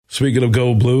Speaking of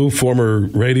Go Blue, former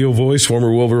radio voice,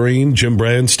 former Wolverine, Jim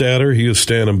Brandstatter, he is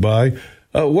standing by.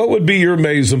 What would be your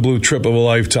Maize and Blue trip of a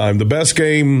lifetime? The best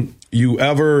game you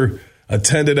ever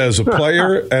attended as a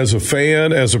player, as a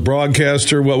fan, as a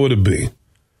broadcaster, what would it be?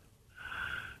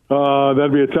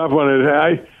 That'd be a tough one.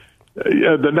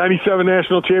 The 97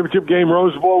 National Championship game,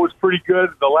 Rose Bowl, was pretty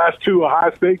good. The last two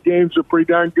Ohio State games were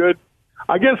pretty darn good.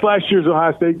 I guess last year's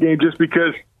Ohio State game, just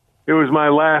because it was my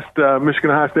last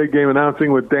Michigan-Ohio State game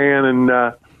announcing with Dan, and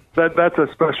that's a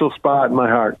special spot in my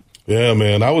heart. Yeah,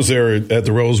 man. I was there at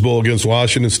the Rose Bowl against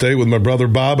Washington State with my brother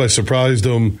Bob. I surprised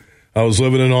him. I was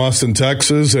living in Austin,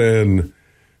 Texas, and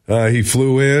he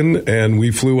flew in, and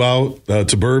we flew out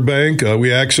to Burbank.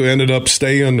 We actually ended up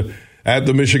staying at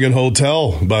the Michigan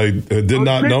Hotel. Did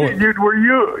not know it. Did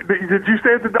you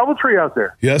stay at the DoubleTree out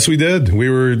there? Yes, we did. We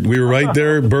were right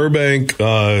there, Burbank.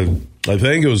 I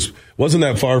think it wasn't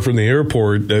that far from the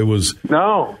airport. It was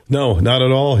no, not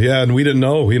at all. Yeah, and we didn't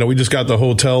know. We just got the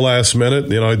hotel last minute.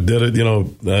 I did it.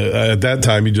 At that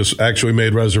time, you just actually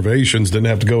made reservations. Didn't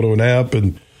have to go to an app.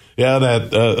 And yeah,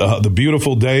 the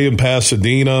beautiful day in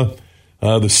Pasadena,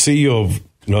 the sea of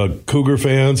Cougar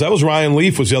fans. That was Ryan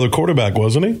Leaf was the other quarterback,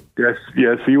 wasn't he?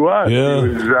 Yes, he was. Yeah. He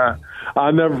was,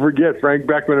 I'll never forget Frank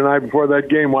Beckman and I before that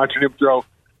game watching him throw.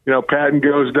 Patton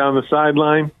goes down the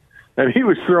sideline. And he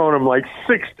was throwing them like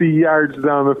 60 yards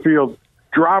down the field,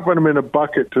 dropping them in a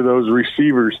bucket to those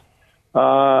receivers.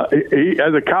 As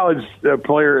a college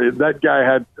player, that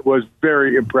guy was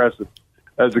very impressive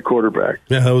as a quarterback.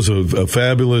 Yeah, that was a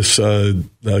fabulous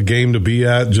game to be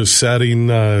at, just setting,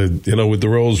 with the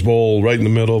Rose Bowl right in the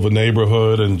middle of a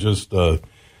neighborhood and just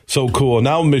so cool. And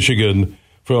now Michigan,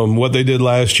 from what they did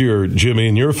last year, Jimmy,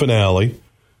 in your finale,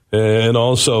 and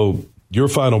also your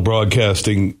final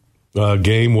broadcasting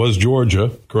game was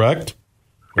Georgia, correct?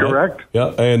 Correct. Right?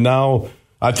 Yeah, and now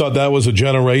I thought that was a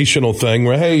generational thing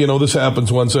where, hey, this happens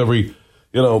once every,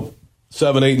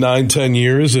 7, 8, 9, 10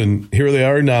 years, and here they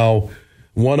are now,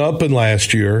 one up in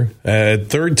last year at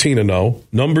 13-0,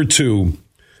 number 2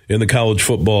 in the college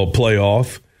football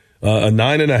playoff, a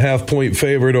 9.5-point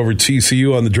favorite over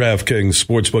TCU on the DraftKings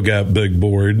Sportsbook app big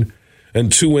board,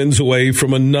 and 2 wins away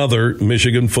from another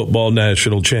Michigan football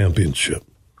national championship.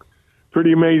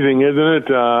 Pretty amazing, isn't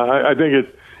it? I think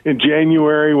it's in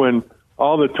January when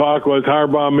all the talk was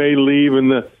Harbaugh may leave and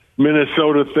the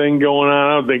Minnesota thing going on.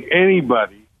 I don't think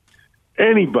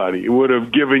anybody would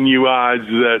have given you odds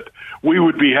that we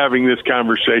would be having this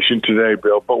conversation today,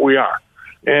 Bill, but we are.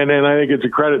 And I think it's a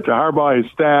credit to Harbaugh, his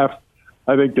staff.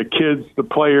 I think the kids, the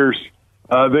players,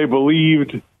 they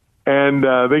believed and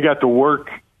they got to work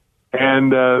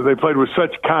and they played with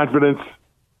such confidence.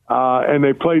 And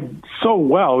they played so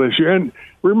well this year. And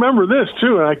remember this,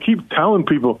 too, and I keep telling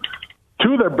people,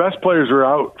 2 of their best players were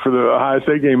out for the Ohio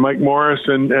State game, Mike Morris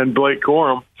and Blake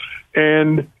Corum.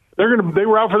 And they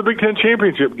were out for the Big Ten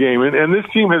championship game. And this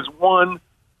team has won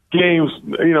games,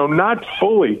 not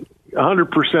fully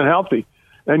 100% healthy.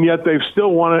 And yet they've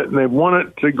still won it, and they've won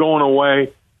it to going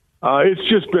away. It's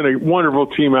just been a wonderful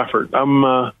team effort.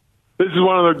 This is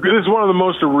one of the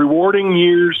most rewarding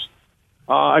years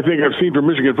I think I've seen for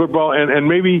Michigan football, and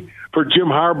maybe for Jim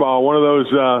Harbaugh, one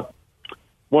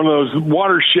of those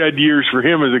watershed years for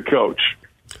him as a coach.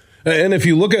 And if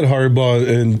you look at Harbaugh,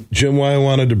 and Jim, why I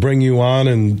wanted to bring you on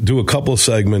and do a couple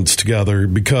segments together,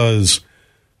 because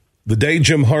the day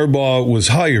Jim Harbaugh was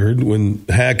hired, when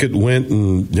Hackett went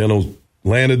and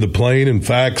landed the plane and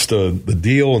faxed the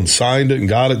deal and signed it and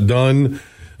got it done,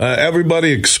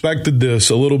 everybody expected this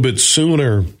a little bit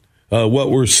sooner.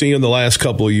 What we're seeing the last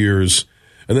couple of years.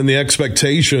 And then the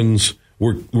expectations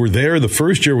were there the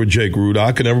first year with Jake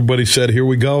Rudock, and everybody said, here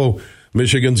we go.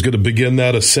 Michigan's going to begin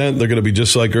that ascent. They're going to be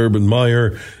just like Urban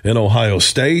Meyer and Ohio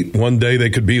State. One day they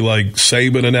could be like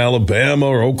Saban in Alabama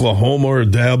or Oklahoma or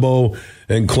Dabo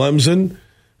and Clemson.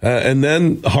 And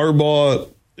then Harbaugh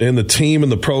and the team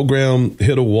and the program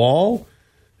hit a wall,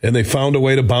 and they found a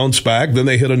way to bounce back. Then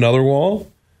they hit another wall,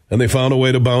 and they found a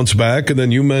way to bounce back. And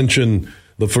then you mentioned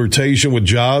the flirtation with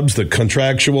jobs, the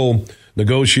contractual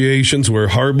negotiations where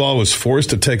Harbaugh was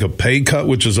forced to take a pay cut,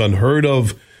 which is unheard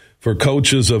of for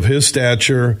coaches of his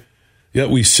stature. Yet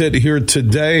we sit here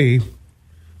today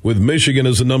with Michigan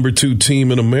as the number 2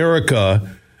 team in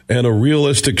America and a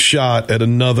realistic shot at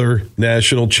another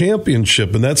national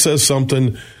championship. And that says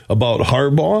something about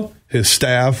Harbaugh, his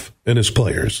staff, and his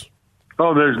players.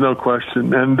 Oh, there's no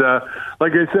question. And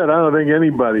like I said, I don't think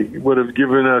anybody would have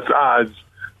given us odds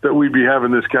that we'd be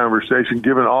having this conversation,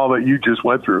 given all that you just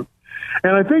went through.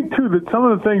 And I think, too, that some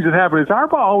of the things that happened is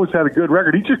Harbaugh always had a good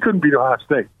record. He just couldn't beat Ohio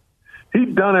State.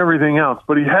 He'd done everything else,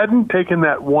 but he hadn't taken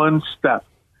that one step.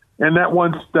 And that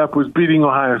one step was beating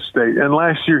Ohio State. And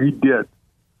last year he did.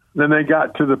 Then they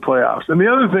got to the playoffs. And the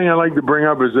other thing I like to bring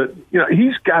up is that,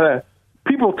 he's got to,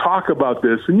 people talk about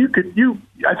this, and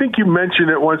I think you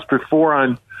mentioned it once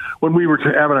before when we were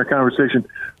having our conversation.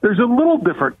 There's a little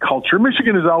different culture.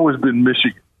 Michigan has always been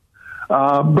Michigan.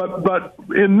 But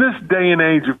in this day and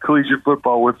age of collegiate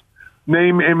football, with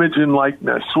name, image, and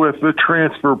likeness, with the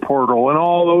transfer portal and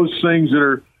all those things that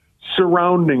are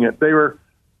surrounding it, they're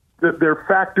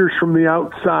factors from the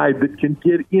outside that can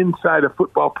get inside a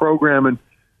football program and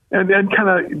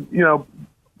kind of,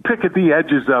 pick at the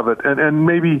edges of it and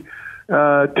maybe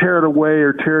tear it away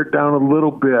or tear it down a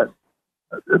little bit.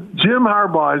 Jim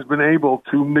Harbaugh has been able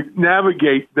to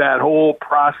navigate that whole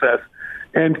process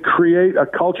and create a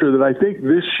culture that I think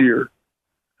this year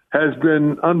has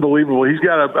been unbelievable. He's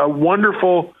got a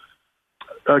wonderful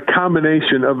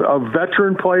combination of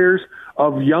veteran players,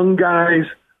 of young guys,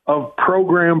 of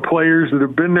program players that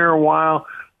have been there a while,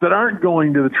 that aren't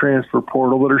going to the transfer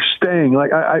portal, that are staying.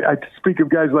 Like I speak of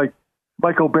guys like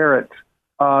Michael Barrett,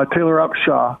 Taylor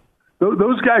Upshaw.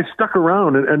 Those guys stuck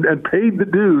around and paid the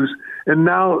dues, and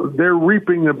now they're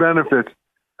reaping the benefits.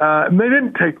 And they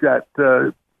didn't take that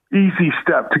easy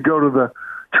step to go to the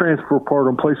transfer portal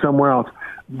and play somewhere else.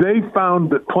 They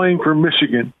found that playing for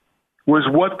Michigan was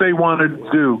what they wanted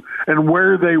to do and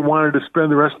where they wanted to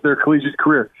spend the rest of their collegiate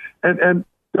career. And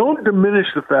don't diminish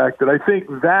the fact that I think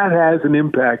that has an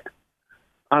impact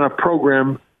on a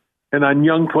program and on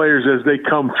young players as they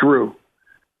come through.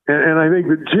 And I think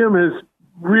that Jim has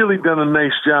really done a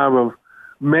nice job of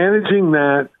managing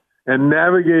that and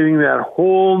navigating that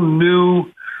whole new,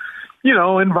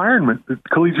 environment that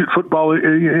collegiate football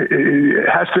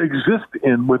has to exist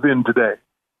within today.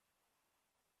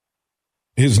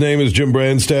 His name is Jim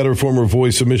Brandstatter, former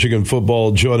voice of Michigan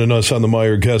football, joining us on the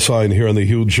Meyer guest line here on the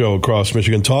Huge Show across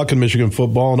Michigan, talking Michigan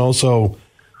football and also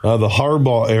the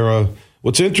Harbaugh era.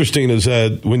 What's interesting is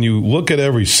that when you look at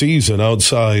every season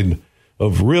outside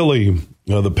of really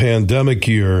the pandemic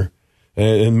year,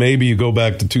 and maybe you go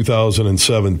back to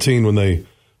 2017 when they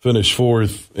finished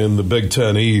fourth in the Big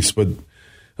Ten East, but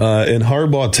and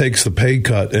Harbaugh takes the pay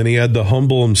cut, and he had to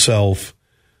humble himself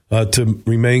to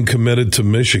remain committed to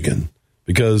Michigan,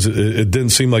 because it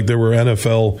didn't seem like there were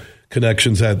NFL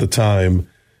connections at the time.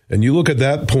 And you look at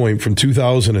that point from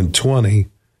 2020,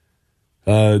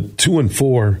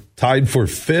 2-4, tied for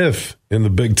fifth in the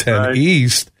Big Ten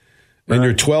East, and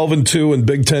you're 12-2 and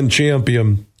Big Ten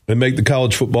champion and make the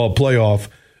college football playoff,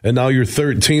 and now you're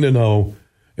 13-0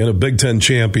 and a Big Ten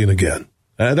champion again.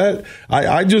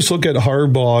 I just look at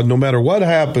Harbaugh, no matter what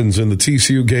happens in the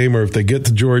TCU game or if they get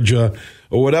to Georgia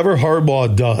or whatever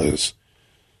Harbaugh does,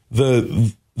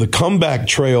 the comeback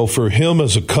trail for him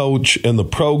as a coach and the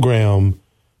program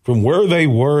from where they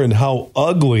were and how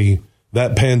ugly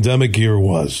that pandemic year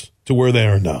was to where they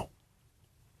are now.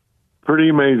 Pretty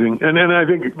amazing. And I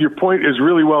think your point is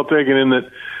really well taken in that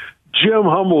Jim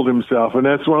humbled himself, and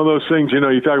that's one of those things,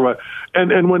 you talk about.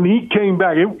 And when he came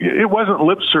back, it wasn't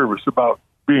lip service about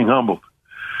being humbled.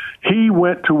 He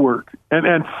went to work.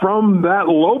 And from that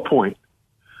low point,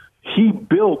 he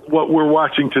built what we're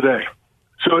watching today.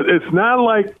 So it's not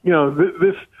like, he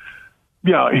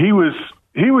was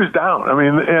down. I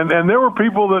mean, and there were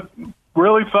people that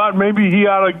really thought maybe he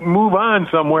ought to move on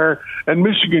somewhere and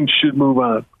Michigan should move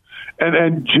on.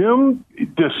 And Jim,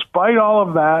 despite all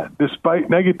of that, despite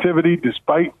negativity,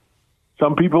 despite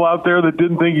some people out there that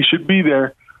didn't think he should be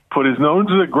there, put his nose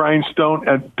to the grindstone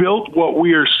and built what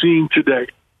we are seeing today.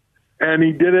 And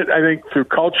he did it, I think, through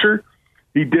culture.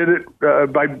 He did it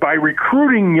by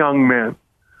recruiting young men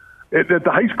at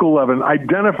the high school level,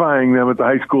 identifying them at the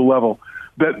high school level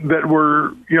that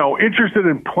were, interested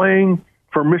in playing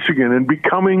for Michigan and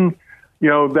becoming,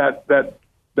 that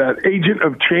agent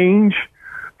of change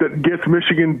that gets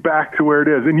Michigan back to where it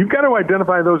is. And you've got to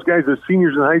identify those guys as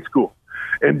seniors in high school.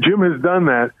 And Jim has done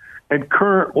that. And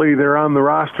currently they're on the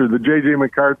roster, the J.J.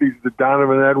 McCarthy's, the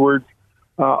Donovan Edwards,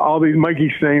 all these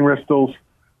Mikey Stainristles,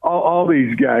 all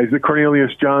these guys, the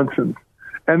Cornelius Johnsons.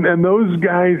 And those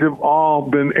guys have all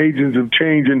been agents of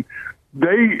change. And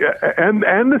they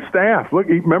and the staff. Look,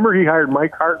 remember he hired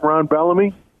Mike Hart and Ron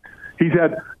Bellamy? He's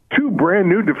had two brand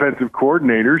new defensive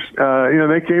coordinators.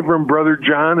 They came from Brother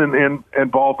John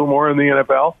and Baltimore in the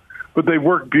NFL, but they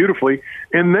worked beautifully.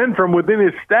 And then from within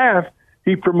his staff,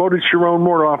 he promoted Sharon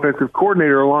Moore to offensive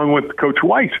coordinator along with Coach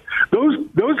Weiss.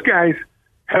 Those guys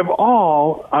have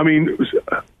all,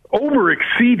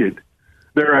 over-exceeded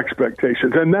their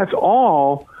expectations. And that's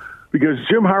all because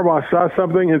Jim Harbaugh saw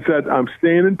something and said, I'm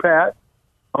standing pat.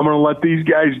 I'm going to let these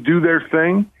guys do their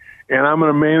thing, and I'm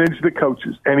going to manage the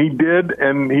coaches. And he did,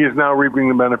 and he is now reaping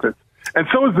the benefits. And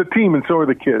so is the team, and so are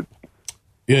the kids.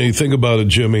 Yeah, you think about it,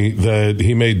 Jimmy, that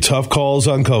he made tough calls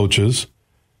on coaches.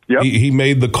 Yep. He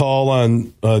made the call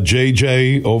on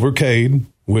JJ over Cade,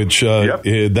 which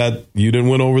that you didn't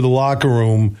win over the locker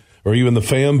room or even the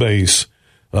fan base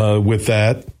with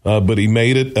that, but he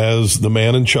made it as the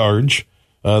man in charge.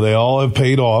 They all have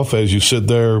paid off as you sit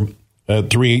there at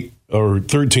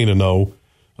 13-0,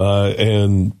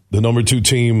 and the number 2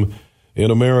 team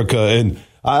in America. And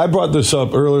I brought this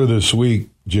up earlier this week,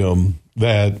 Jim,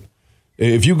 that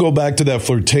if you go back to that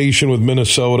flirtation with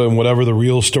Minnesota and whatever the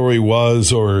real story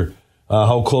was, or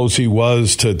how close he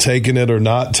was to taking it or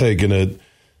not taking it,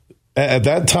 at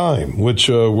that time, which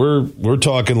we're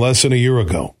talking less than a year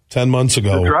ago, 10 months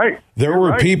ago, that's right. There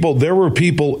were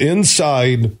people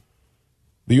inside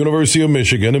the University of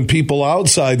Michigan and people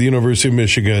outside the University of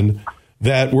Michigan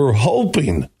that were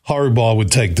hoping Harbaugh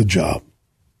would take the job.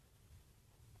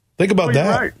 Think about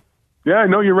that. Right. Yeah,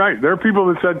 no, you're right. There are people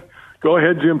that said, "Go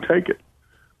ahead, Jim, take it,"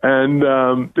 and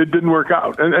it didn't work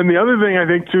out. And the other thing I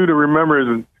think too to remember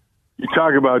is, you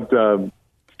talk about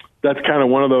that's kind of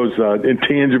one of those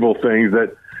intangible things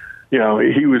that, you know,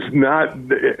 he was not,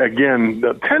 again,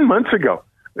 10 months ago.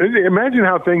 Imagine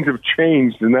how things have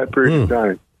changed in that period of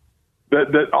time.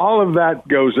 That all of that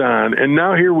goes on, and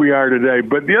now here we are today.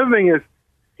 But the other thing is,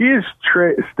 he has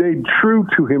stayed true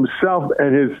to himself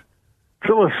and his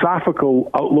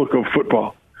philosophical outlook of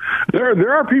football.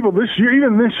 There are people this year,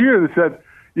 even this year, that said,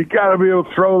 you got to be able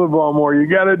to throw the ball more. You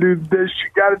got to do this. You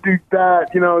got to do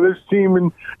that. You know, this team,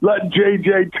 and let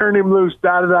JJ turn him loose,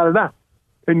 da-da-da-da-da.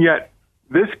 And yet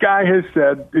this guy has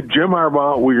said, Jim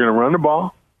Harbaugh, we're going to run the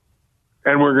ball,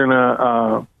 and we're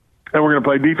going to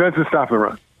play defense and stop the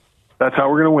run. That's how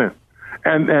we're going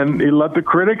to win. And he let the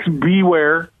critics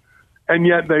beware, and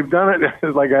yet they've done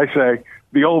it, like I say,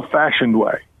 the old-fashioned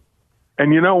way.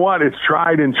 And you know what? It's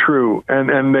tried and true.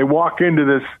 And they walk into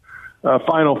this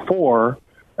Final Four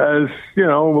as, you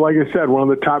know, like I said, one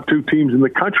of the top 2 teams in the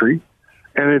country.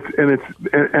 And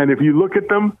if you look at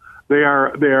them, they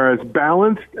are as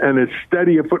balanced and as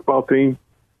steady a football team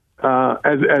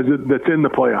as that's in the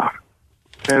playoff.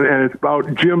 And it's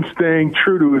about Jim staying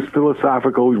true to his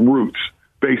philosophical roots,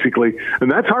 basically.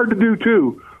 And that's hard to do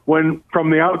too, when from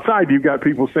the outside you've got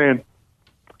people saying,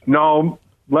 no,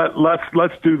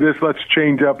 let's do this, let's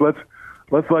change up, let's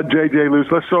let JJ loose,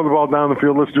 let's throw the ball down the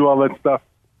field, let's do all that stuff.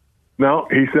 No,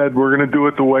 he said, we're going to do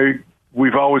it the way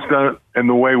we've always done it and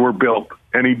the way we're built.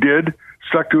 And he did,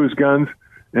 stuck to his guns,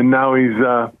 and now he's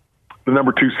the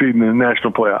number 2 seed in the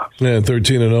national playoffs. Yeah,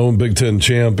 13-0, Big Ten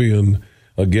champion.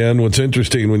 Again, what's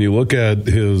interesting when you look at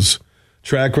his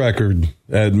track record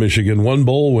at Michigan, 1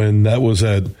 bowl win, that was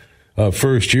at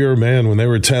first year, man, when they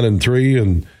were 10-3,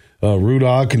 and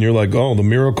Rudock, and you're like, oh, the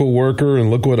miracle worker,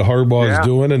 and look what Harbaugh is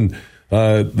doing. And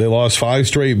they lost 5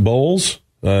 straight bowls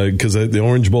because the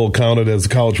Orange Bowl counted as the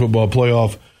college football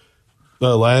playoff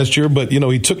last year. But, you know,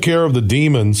 he took care of the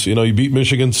demons. You know, he beat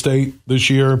Michigan State this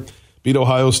year, beat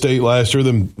Ohio State last year,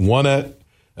 then won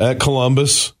at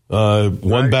Columbus,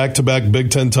 won back-to-back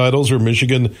Big Ten titles where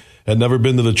Michigan had never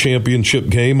been to the championship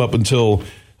game up until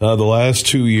the last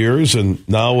 2 years, and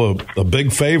now a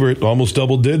big favorite, almost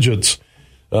double digits,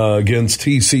 against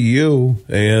TCU.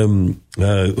 And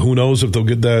who knows if they'll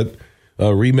get that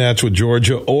rematch with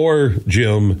Georgia. Or,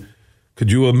 Jim,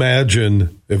 could you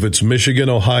imagine if it's Michigan,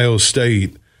 Ohio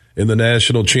State in the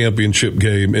national championship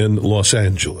game in Los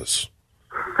Angeles?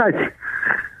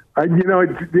 You know,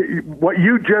 what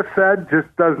you just said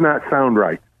just does not sound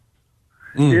right.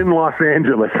 In Los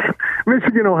Angeles.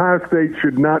 Michigan, Ohio State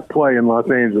should not play in Los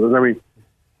Angeles. I mean,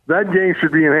 that game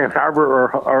should be in Ann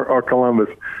Arbor or Columbus.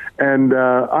 And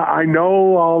I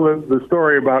know all the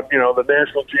story about, you know, the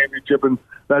national championship, and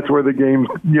that's where the game,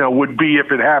 you know, would be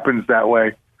if it happens that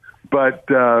way. But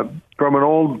from an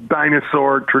old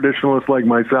dinosaur traditionalist like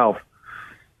myself,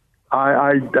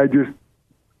 I just,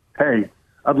 hey,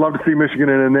 I'd love to see Michigan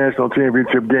in a national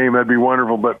championship game. That'd be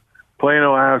wonderful. But playing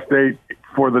Ohio State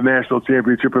for the national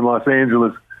championship in Los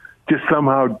Angeles just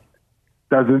somehow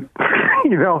doesn't,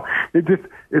 you know,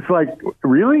 it's like,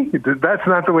 really? That's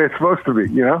not the way it's supposed to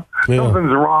be, you know? Yeah.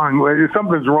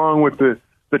 Something's wrong with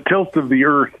the tilt of the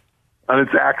earth on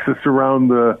its axis around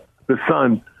the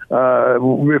sun.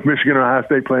 With Michigan and Ohio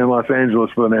State playing Los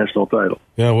Angeles for the national title.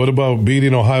 Yeah, what about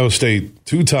beating Ohio State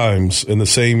 2 times in the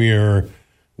same year?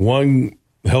 One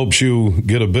helps you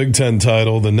get a Big Ten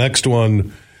title. The next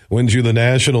one wins you the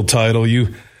national title. You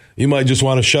might just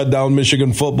want to shut down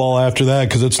Michigan football after that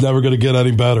because it's never going to get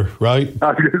any better, right?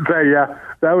 I was going to say, yeah,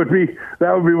 that would be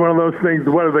one of those things.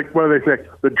 What do they say?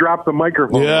 The drop the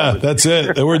microphone. Yeah, that's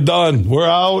it. We're done. We're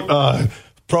out.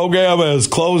 program has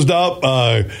closed up.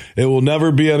 It will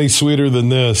never be any sweeter than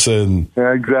this. And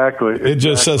yeah, exactly. It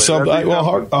just says something.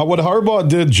 What Harbaugh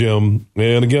did, Jim,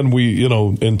 and again,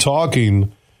 in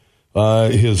talking,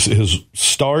 his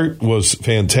start was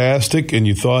fantastic, and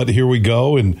you thought, here we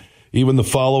go. And even the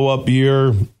follow-up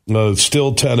year,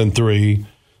 still 10-3.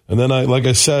 And then, like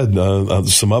I said,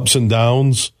 some ups and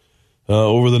downs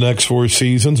over the next 4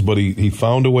 seasons, but he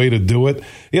found a way to do it.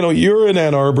 You're in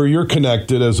Ann Arbor. You're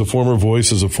connected as a former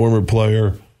voice, as a former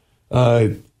player.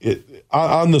 On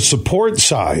the support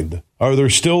side, are there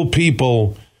still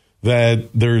people that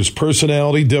there's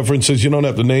personality differences? You don't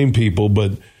have to name people,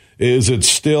 but is it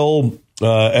still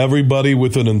everybody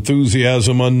with an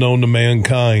enthusiasm unknown to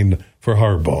mankind for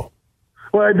Harbaugh?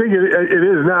 Well, I think it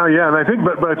is now, yeah. And I think,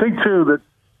 but I think too that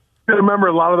you remember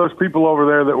a lot of those people over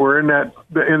there that were in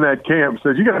that camp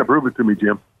said, "You got to prove it to me,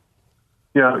 Jim.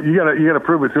 You got to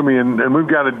prove it to me, and we've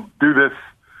got to do this,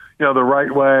 the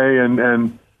right way,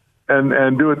 and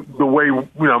do it the way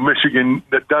Michigan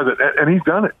that does it, and he's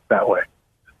done it that way.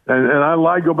 And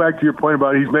I go back to your point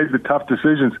about he's made the tough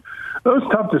decisions. Those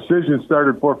tough decisions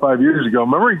started 4 or 5 years ago.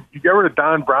 Remember, you got rid of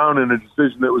Don Brown in a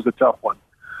decision that was a tough one.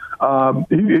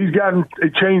 He's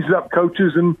changed up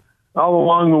coaches and all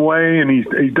along the way, and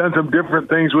he's done some different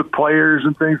things with players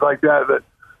and things like that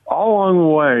all along the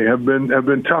way have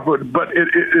been tough. But it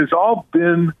has all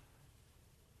been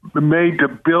made to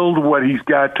build what he's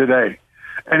got today,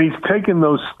 and he's taken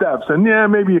those steps. And yeah,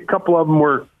 maybe a couple of them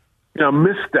were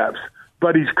missteps,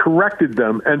 but he's corrected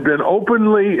them and been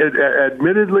openly,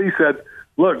 admittedly said,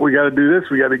 "Look, we got to do this.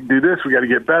 We got to do this. We got to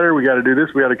get better. We got to do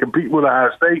this. We got to compete with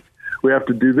Ohio State. We have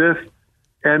to do this."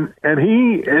 And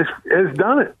he has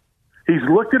done it. He's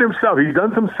looked at himself. He's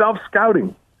done some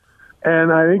self-scouting.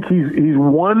 And I think he's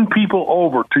won people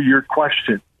over, to your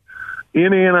question,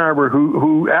 in Ann Arbor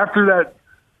who after that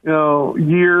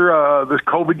year, this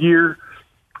COVID year,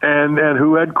 and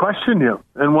who had questioned him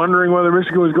and wondering whether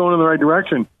Michigan was going in the right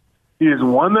direction. He has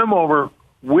won them over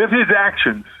with his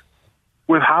actions,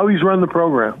 with how he's run the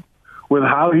program, with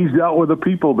how he's dealt with the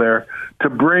people there to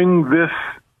bring this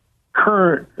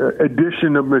current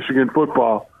edition of Michigan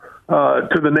football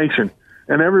to the nation.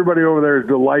 And everybody over there is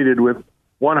delighted with,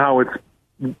 one, how it's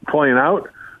playing out,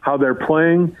 how they're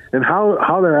playing, and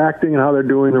how they're acting and how they're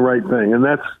doing the right thing. And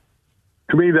that's,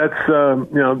 to me, that's,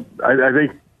 I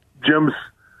think Jim's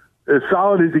as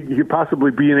solid as he could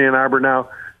possibly be in Ann Arbor now.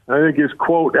 I think his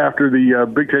quote after the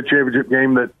Big Ten championship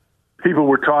game that people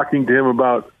were talking to him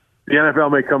about, the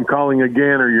NFL may come calling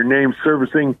again or your name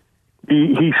servicing,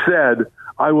 he said,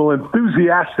 "I will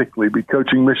enthusiastically be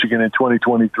coaching Michigan in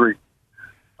 2023.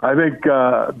 I think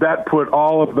that put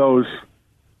all of those,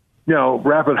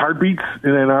 rapid heartbeats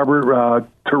in Ann Arbor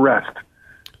to rest.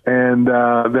 And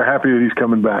they're happy that he's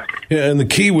coming back. Yeah, and the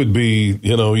key would be,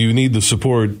 you need the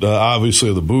support, obviously,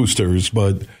 of the boosters,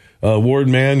 but Ward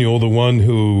Manuel, the one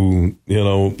who,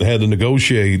 had to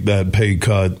negotiate that pay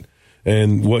cut,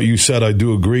 and what you said, I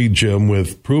do agree, Jim,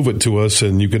 with prove it to us,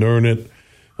 and you can earn it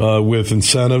with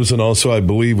incentives, and also, I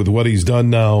believe, with what he's done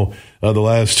now the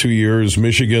last 2 years,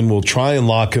 Michigan will try and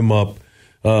lock him up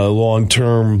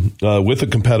long-term with a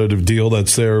competitive deal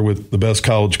that's there with the best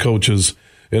college coaches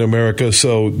in America.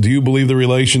 So do you believe the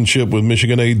relationship with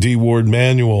Michigan AD Ward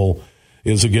Manuel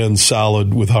is, again,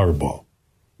 solid with Harbaugh?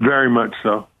 Very much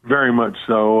so. Very much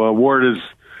so. Ward is,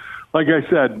 like I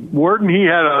said, Ward and he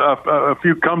had a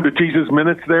few come-to-Jesus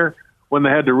minutes there when they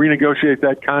had to renegotiate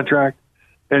that contract.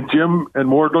 And Jim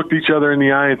and Ward looked each other in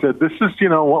the eye and said, "This is,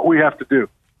 what we have to do."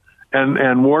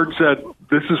 And Ward said,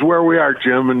 "This is where we are,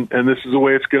 Jim, and this is the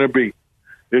way it's going to be.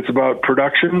 It's about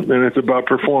production and it's about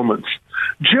performance."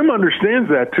 Jim understands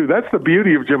that, too. That's the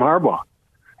beauty of Jim Harbaugh.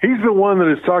 He's the one that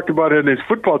has talked about it in his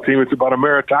football team. It's about a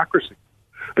meritocracy.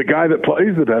 The guy that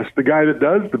plays the best, the guy that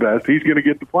does the best, he's going to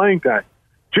get the playing time.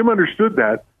 Jim understood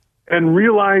that and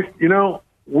realized,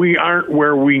 we aren't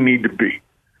where we need to be.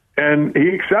 And he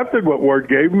accepted what Ward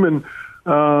gave him, and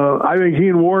I think he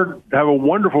and Ward have a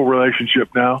wonderful relationship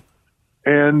now.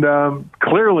 And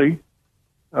clearly,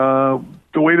 the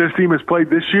way this team has played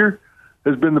this year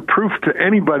has been the proof to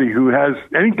anybody who has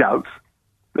any doubts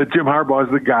that Jim Harbaugh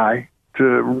is the guy to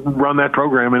run that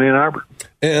program in Ann Arbor.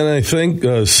 And I think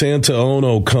Santa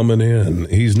Ono coming in,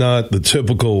 he's not the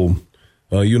typical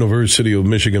University of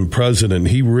Michigan president.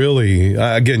 He really,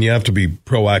 again, you have to be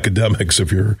pro-academics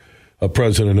if you're a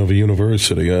president of a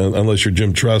university, unless you're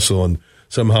Jim Tressel and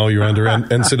somehow you're under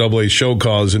NCAA show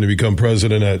cause and you become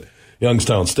president at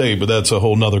Youngstown State, but that's a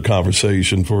whole nother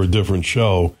conversation for a different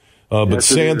show. But yes,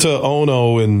 Santa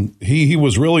Ono, and he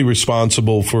was really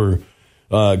responsible for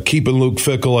keeping Luke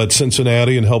Fickell at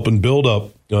Cincinnati and helping build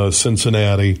up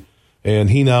Cincinnati and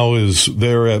he now is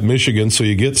there at Michigan. So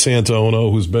you get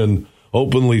Santaono, who's been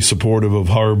openly supportive of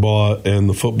Harbaugh and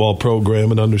the football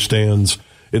program and understands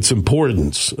its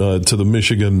importance to the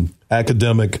Michigan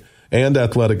academic and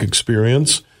athletic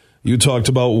experience. You talked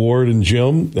about Ward and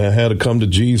Jim. That had a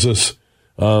come-to-Jesus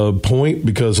point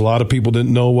because a lot of people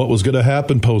didn't know what was going to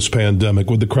happen post-pandemic.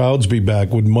 Would the crowds be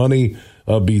back? Would money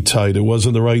be tight? It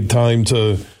wasn't the right time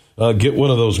to get one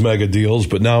of those mega deals.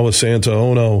 But now with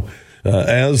Santaono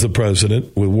as the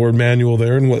president, with Ward Manuel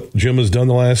there and what Jim has done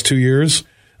the last 2 years,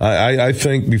 I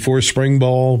think before spring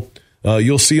ball,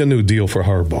 you'll see a new deal for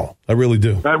Harbaugh. I really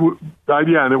do.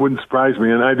 Yeah, and it wouldn't surprise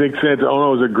me. And I think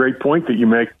Santaono is a great point that you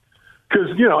make because,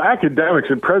 academics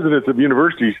and presidents of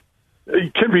universities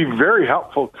can be very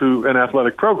helpful to an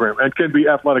athletic program and can be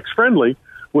athletics friendly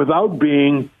without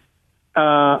being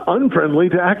unfriendly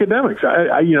to academics.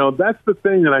 That's the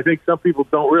thing that I think some people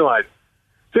don't realize.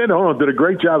 Santaono did a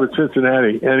great job at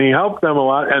Cincinnati, and he helped them a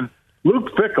lot. And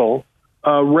Luke Fickell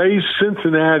raised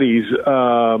Cincinnati's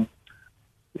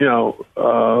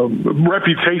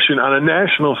reputation on a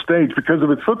national stage because of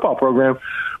its football program,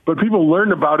 but people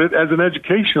learned about it as an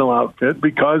educational outfit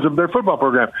because of their football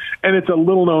program. And it's a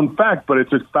little known fact, but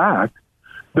it's a fact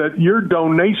that your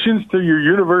donations to your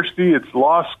university, its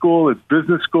law school, its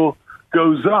business school,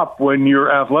 goes up when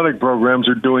your athletic programs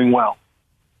are doing well.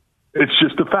 It's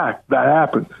just a fact. That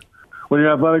happens. When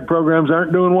your athletic programs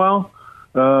aren't doing well,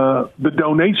 the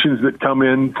donations that come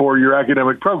in for your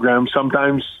academic program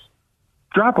sometimes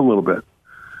drop a little bit.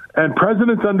 And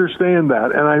presidents understand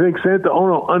that, and I think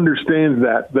Santaono understands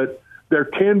that there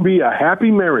can be a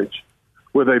happy marriage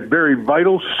with a very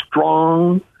vital,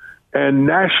 strong, and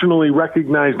nationally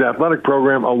recognized athletic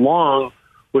program along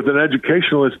with an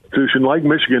educational institution like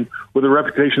Michigan with a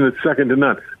reputation that's second to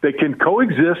none. They can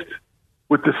coexist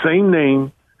with the same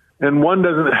name, and one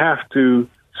doesn't have to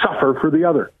suffer for the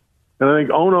other. And I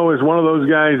think Ono is one of those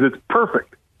guys that's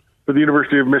perfect for the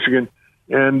University of Michigan.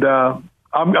 And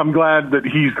I'm glad that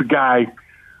he's the guy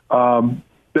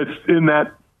that's in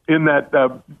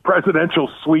that presidential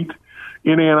suite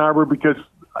in Ann Arbor because,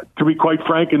 to be quite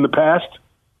frank, in the past,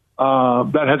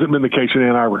 that hasn't been the case in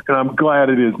Ann Arbor. And I'm glad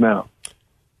it is now.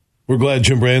 We're glad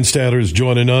Jim Brandstatter is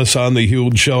joining us on the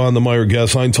Huge Show on the Meyer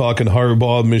Guest Line, talking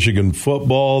Harbaugh, Michigan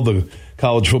football, the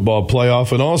college football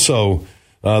playoff, and also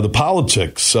the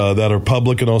politics that are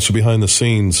public and also behind the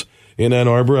scenes in Ann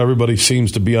Arbor. Everybody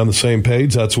seems to be on the same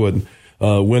page. That's what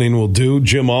winning will do.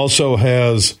 Jim also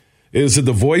has, is it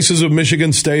the Voices of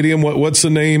Michigan Stadium? What's the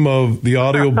name of the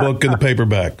audio book and the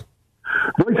paperback?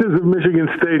 Voices of Michigan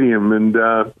Stadium.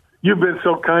 And you've been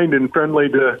so kind and friendly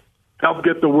to help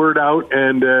get the word out.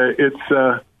 And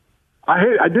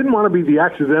I didn't want to be the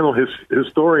accidental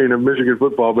historian of Michigan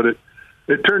football, but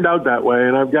it turned out that way.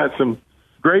 And I've got some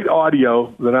great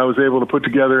audio that I was able to put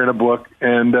together in a book.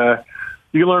 And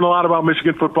you can learn a lot about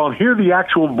Michigan football and hear the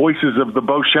actual voices of the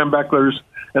Bo Schembechlers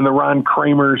and the Ron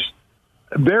Kramers,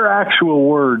 their actual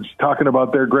words talking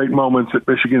about their great moments at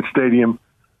Michigan Stadium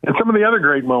and some of the other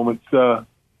great moments,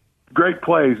 great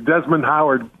plays. Desmond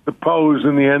Howard, the pose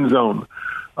in the end zone,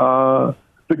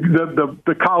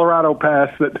 the Colorado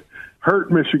pass that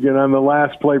hurt Michigan on the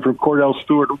last play from Cordell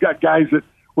Stewart. We've got guys that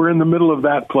were in the middle of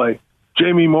that play.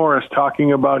 Jamie Morris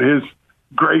talking about his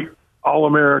great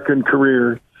All-American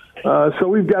career. So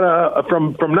we've got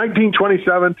from 1927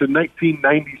 to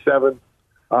 1997,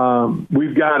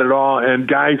 we've got it all, and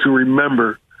guys who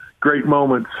remember great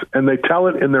moments, and they tell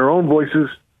it in their own voices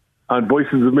on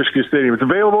Voices of Michigan Stadium. It's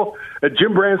available at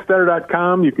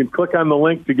JimBrandstatter.com. You can click on the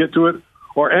link to get to it,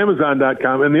 or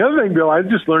Amazon.com. And the other thing, Bill, I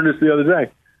just learned this the other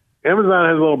day. Amazon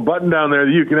has a little button down there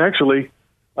that you can actually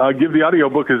give the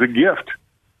audiobook as a gift,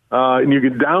 and you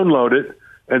can download it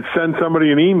and send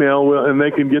somebody an email, and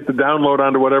they can get the download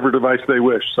onto whatever device they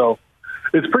wish. So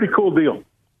it's a pretty cool deal.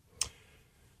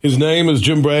 His name is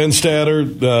Jim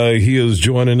Brandstatter. He is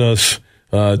joining us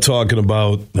talking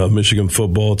about Michigan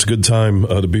football. It's a good time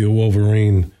to be a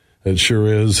Wolverine. It sure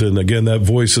is. And, again, that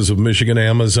Voices of Michigan,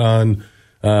 Amazon.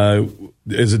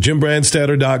 Is it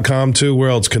JimBrandstatter.com, too? Where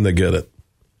else can they get it?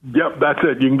 Yep, that's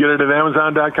it. You can get it at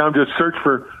Amazon.com. Just search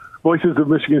for Voices of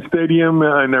Michigan Stadium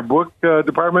in their book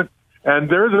department. And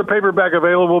there is a paperback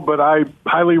available, but I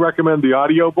highly recommend the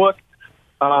audiobook.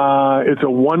 It's a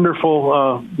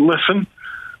wonderful listen.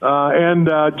 And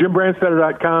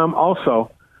JimBrandstatter.com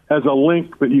also has a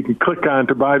link that you can click on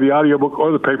to buy the audiobook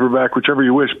or the paperback, whichever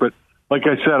you wish. But like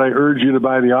I said, I urge you to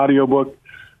buy the audiobook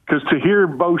because to hear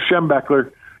Bo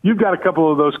Schembechler, you've got a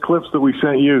couple of those clips that we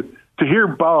sent you. To hear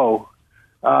Bo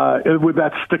with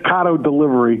that staccato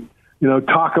delivery,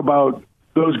 talk about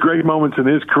those great moments in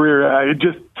his career, it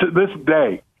just to this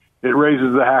day, it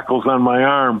raises the hackles on my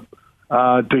arm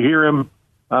to hear him,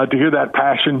 to hear that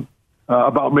passion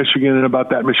about Michigan and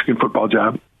about that Michigan football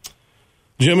job.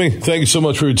 Jimmy, thank you so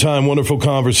much for your time. Wonderful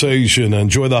conversation.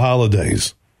 Enjoy the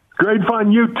holidays. Great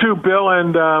fun. You too, Bill,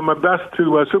 and my best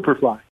to Superfly.